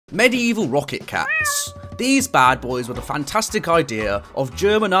Medieval rocket cats. These bad boys were the fantastic idea of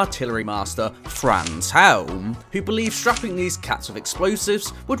German artillery master Franz Helm, who believed strapping these cats with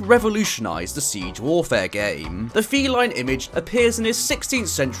explosives would revolutionise the siege warfare game. The feline image appears in his 16th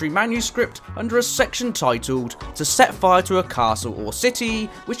century manuscript under a section titled "To set fire to a castle or city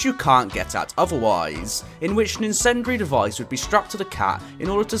which you can't get at otherwise," in which an incendiary device would be strapped to the cat in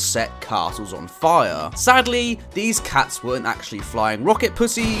order to set castles on fire. Sadly, these cats weren't actually flying rocket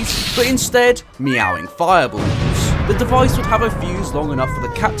pussies, but instead meowing fireballs. The device would have a fuse long enough for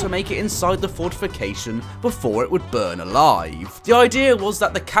the cat to make it inside the fortification before it would burn alive. The idea was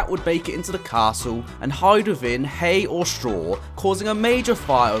that the cat would make it into the castle and hide within hay or straw, causing a major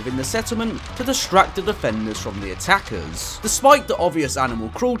fire within the settlement to distract the defenders from the attackers. Despite the obvious animal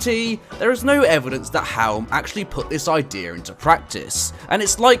cruelty, there is no evidence that Helm actually put this idea into practice, and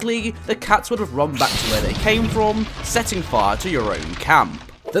it's likely the cats would have run back to where they came from, setting fire to your own camp.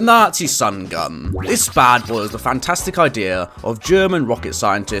 The Nazi sun gun. This bad boy was the fantastic idea of German rocket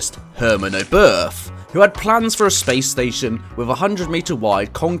scientist Hermann Oberth, who had plans for a space station with a 100-meter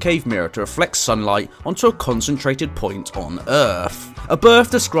wide concave mirror to reflect sunlight onto a concentrated point on Earth. Oberth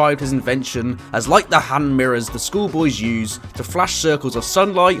described his invention as like the hand mirrors the schoolboys use to flash circles of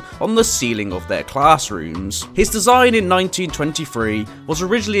sunlight on the ceiling of their classrooms. His design in 1923 was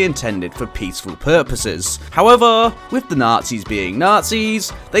originally intended for peaceful purposes. However, with the Nazis being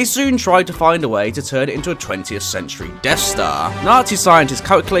Nazis, they soon tried to find a way to turn it into a 20th century Death Star. Nazi scientists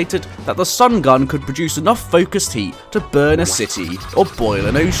calculated that the sun gun could produce enough focused heat to burn a city or boil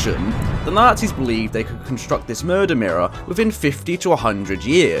an ocean. The Nazis believed they could construct this murder mirror within 50 to 100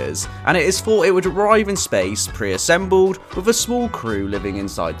 years, and it is thought it would arrive in space pre-assembled with a small crew living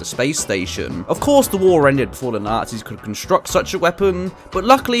inside the space station. Of course, the war ended before the Nazis could construct such a weapon, but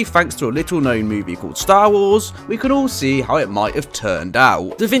luckily, thanks to a little known movie called Star Wars, we can all see how it might have turned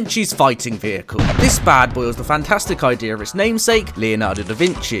out. Da Vinci's fighting vehicle. This bad boy was the fantastic idea of its namesake, Leonardo da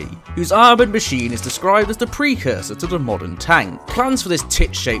Vinci, whose armoured machine is described as the precursor to the modern tank. Plans for this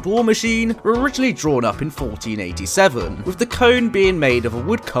tit-shaped war machine were originally drawn up in 1487, with the cone being made of a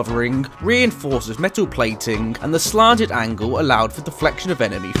wood covering, reinforced with metal plating, and the slanted angle allowed for deflection of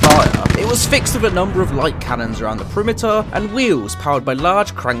enemy fire. It was fixed with a number of light cannons around the perimeter, and wheels powered by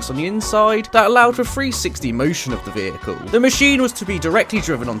large cranks on the inside that allowed for 360 motion of the vehicle. The machine was to be directly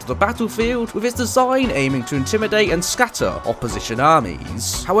driven onto the battlefield, with its design aiming to intimidate and scatter opposition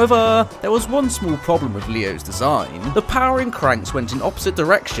armies. However, there was one small problem with Leo's design. The powering cranks went in opposite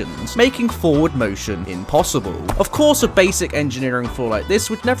directions, making forward motion impossible. Of course, a basic engineering flaw like this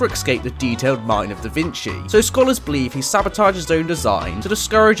would never escape the detailed mind of Da Vinci, so scholars believe he sabotaged his own design to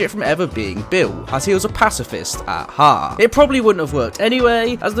discourage it from ever being built, as he was a pacifist at heart. It probably wouldn't have worked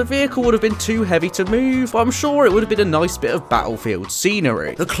anyway, as the vehicle would have been too heavy to move, but I'm sure it would have been a nice bit of battlefield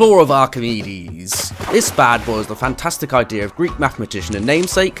scenery. The Claw of Archimedes. This bad boy was the fantastic idea of Greek mathematician and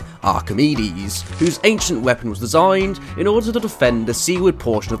namesake Archimedes, whose ancient weapon was designed in order to defend the seaward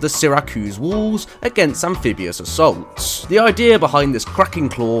portion of the Syracuse walls against amphibious assaults. The idea behind this cracking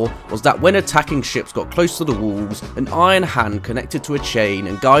claw was that when attacking ships got close to the walls, an iron hand connected to a chain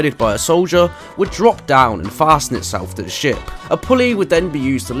and guided by a soldier would drop down and fasten itself to the ship. A pulley would then be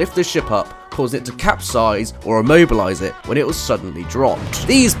used to lift the ship up, causing it to capsize or immobilize it when it was suddenly dropped.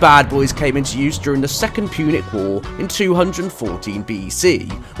 These bad boys came into use during the Second Punic War in 214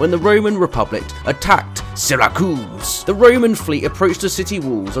 BC, when the Roman Republic attacked Syracuse. The Roman fleet approached the city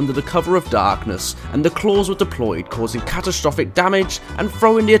walls under the cover of darkness, and the claws were deployed, causing catastrophic damage and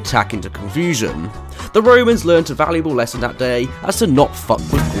throwing the attack into confusion. The Romans learned a valuable lesson that day as to not fuck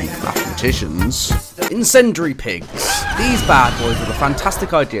with Greek mathematicians. Incendiary Pigs. These bad boys were the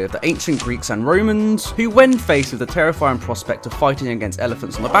fantastic idea of the ancient Greeks and Romans, who when faced with the terrifying prospect of fighting against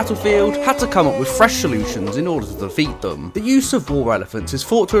elephants on the battlefield, had to come up with fresh solutions in order to defeat them. The use of war elephants is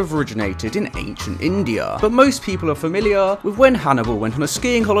thought to have originated in ancient India, but most people are familiar with when Hannibal went on a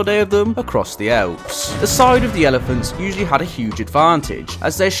skiing holiday of them across the Alps. The side of the elephants usually had a huge advantage,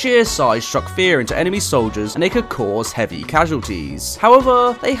 as their sheer size struck fear into enemy soldiers and they could cause heavy casualties.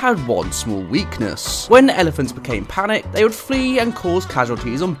 However, they had one small weakness. When elephants became panicked, they would flee and cause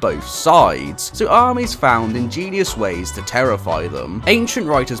casualties on both sides, so armies found ingenious ways to terrify them. Ancient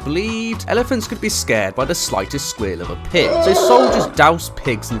writers believed elephants could be scared by the slightest squeal of a pig, so soldiers doused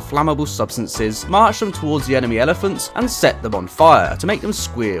pigs in flammable substances, marched them towards the enemy elephants, and set them on fire to make them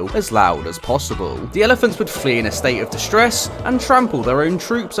squeal as loud as possible. The elephants would flee in a state of distress and trample their own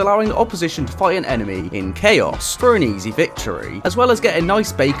troops, allowing the opposition to fight an enemy enemy in chaos for an easy victory, as well as get a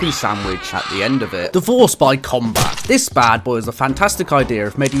nice bacon sandwich at the end of it. Divorce by combat. This bad boy is a fantastic idea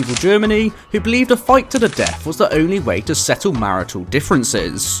of medieval Germany, who believed a fight to the death was the only way to settle marital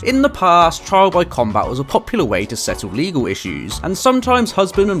differences. In the past, trial by combat was a popular way to settle legal issues, and sometimes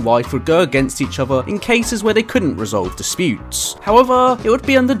husband and wife would go against each other in cases where they couldn't resolve disputes. However, it would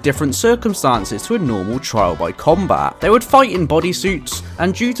be under different circumstances to a normal trial by combat. They would fight in bodysuits,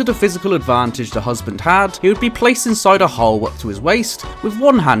 and due to the physical advantage the husband had, he would be placed inside a hole up to his waist with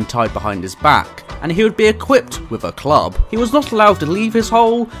one hand tied behind his back, and he would be equipped with a club. He was not allowed to leave his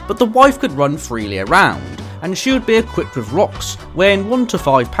hole, but the wife could run freely around, and she would be equipped with rocks weighing 1 to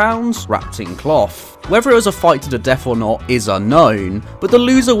 5 pounds wrapped in cloth. Whether it was a fight to the death or not is unknown, but the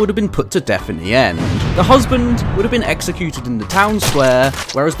loser would have been put to death in the end. The husband would have been executed in the town square,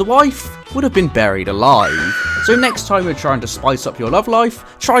 whereas the wife would have been buried alive. So next time you're trying to spice up your love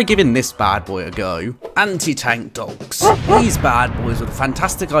life, try giving this bad boy a go. Anti-tank dogs. These bad boys were the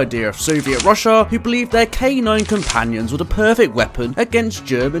fantastic idea of Soviet Russia, who believed their K9 companions were the perfect weapon against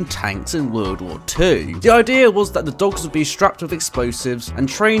German tanks in World War II. The idea was that the dogs would be strapped with explosives and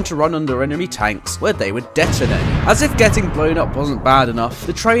trained to run under enemy tanks where they would detonate. As if getting blown up wasn't bad enough,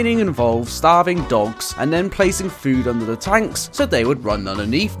 the training involved starving dogs and then placing food under the tanks so they would run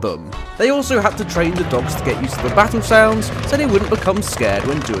underneath them. They also had to train the dogs to get used to the battle sounds so they wouldn't become scared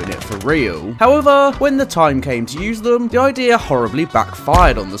when doing it for real. However, when the time came to use them, the idea horribly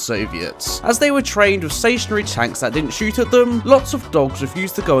backfired on the Soviets. As they were trained with stationary tanks that didn't shoot at them, lots of dogs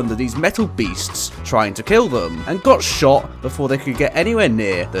refused to go under these metal beasts trying to kill them, and got shot before they could get anywhere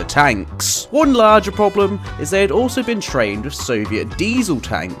near the tanks. One larger problem is they had also been trained with Soviet diesel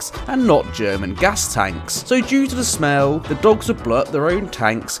tanks and not German gas tanks, so due to the smell, the dogs would blow up their own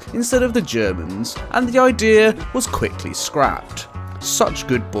tanks instead of the Germans, and the idea was quickly scrapped. Such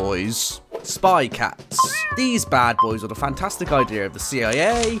good boys. Spy cats. These bad boys are the fantastic idea of the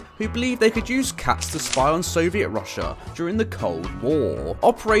CIA, who believed they could use cats to spy on Soviet Russia during the Cold War.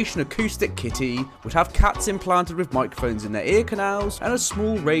 Operation Acoustic Kitty would have cats implanted with microphones in their ear canals and a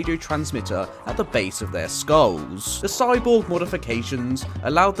small radio transmitter at the base of their skulls. The cyborg modifications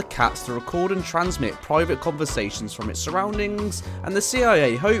allowed the cats to record and transmit private conversations from its surroundings, and the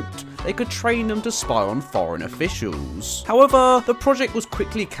CIA hoped they could train them to spy on foreign officials. However, the project was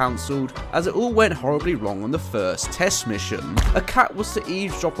quickly cancelled as it all went horribly wrong on the first test mission. A cat was to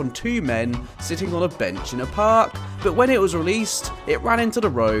eavesdrop on 2 men sitting on a bench in a park, but when it was released, it ran into the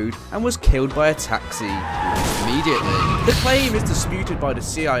road and was killed by a taxi immediately. The claim is disputed by the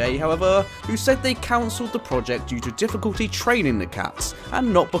CIA, however, who said they cancelled the project due to difficulty training the cats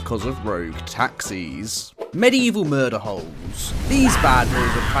and not because of rogue taxis. Medieval murder holes. These bad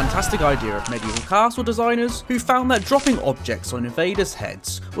boys were a fantastic idea of medieval castle designers, who found that dropping objects on invaders'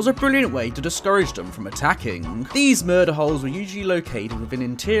 heads was a brilliant way to discourage them from attacking. These murder holes were usually located within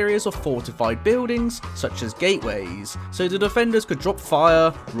interiors of fortified buildings, such as gateways, so the defenders could drop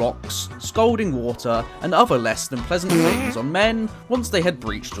fire, rocks, scalding water, and other less than pleasant things on men once they had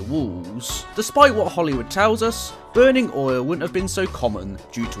breached the walls. Despite what Hollywood tells us, burning oil wouldn't have been so common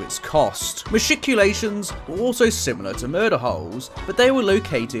due to its cost. Machiculations were also similar to murder holes, but they were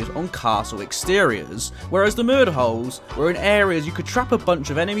located on castle exteriors, whereas the murder holes were in areas you could trap a bunch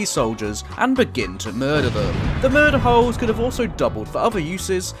of enemy soldiers and begin to murder them. The murder holes could have also doubled for other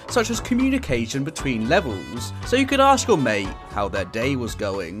uses, such as communication between levels, so you could ask your mate how their day was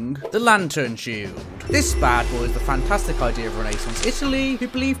going. The lantern shield. This bad boy is the fantastic idea of Renaissance Italy, who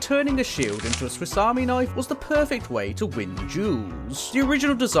believed turning a shield into a Swiss Army knife was the perfect way to win duels. The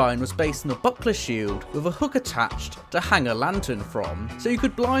original design was based on a buckler shield with a hook attached to hang a lantern from, so you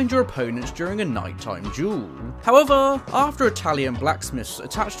could blind your opponents during a nighttime duel. However, after Italian blacksmiths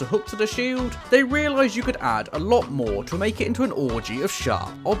attached a hook to the shield, they realised you could add a lot more to make it into an orgy of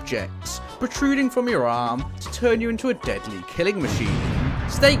sharp objects, protruding from your arm to turn you into a deadly killing machine.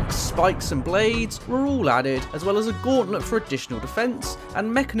 Stakes, spikes and blades were all added, as well as a gauntlet for additional defence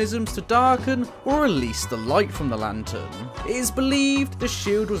and mechanisms to darken or release the light from the lantern. It is believed the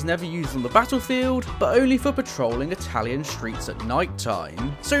shield was never used on the battlefield, but only for patrolling Italian streets at night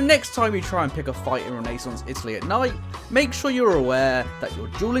time. So next time you try and pick a fight in Renaissance Italy at night, make sure you're aware that your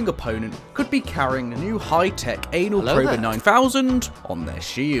dueling opponent could be carrying a new high-tech anal prober 9000 on their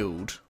shield.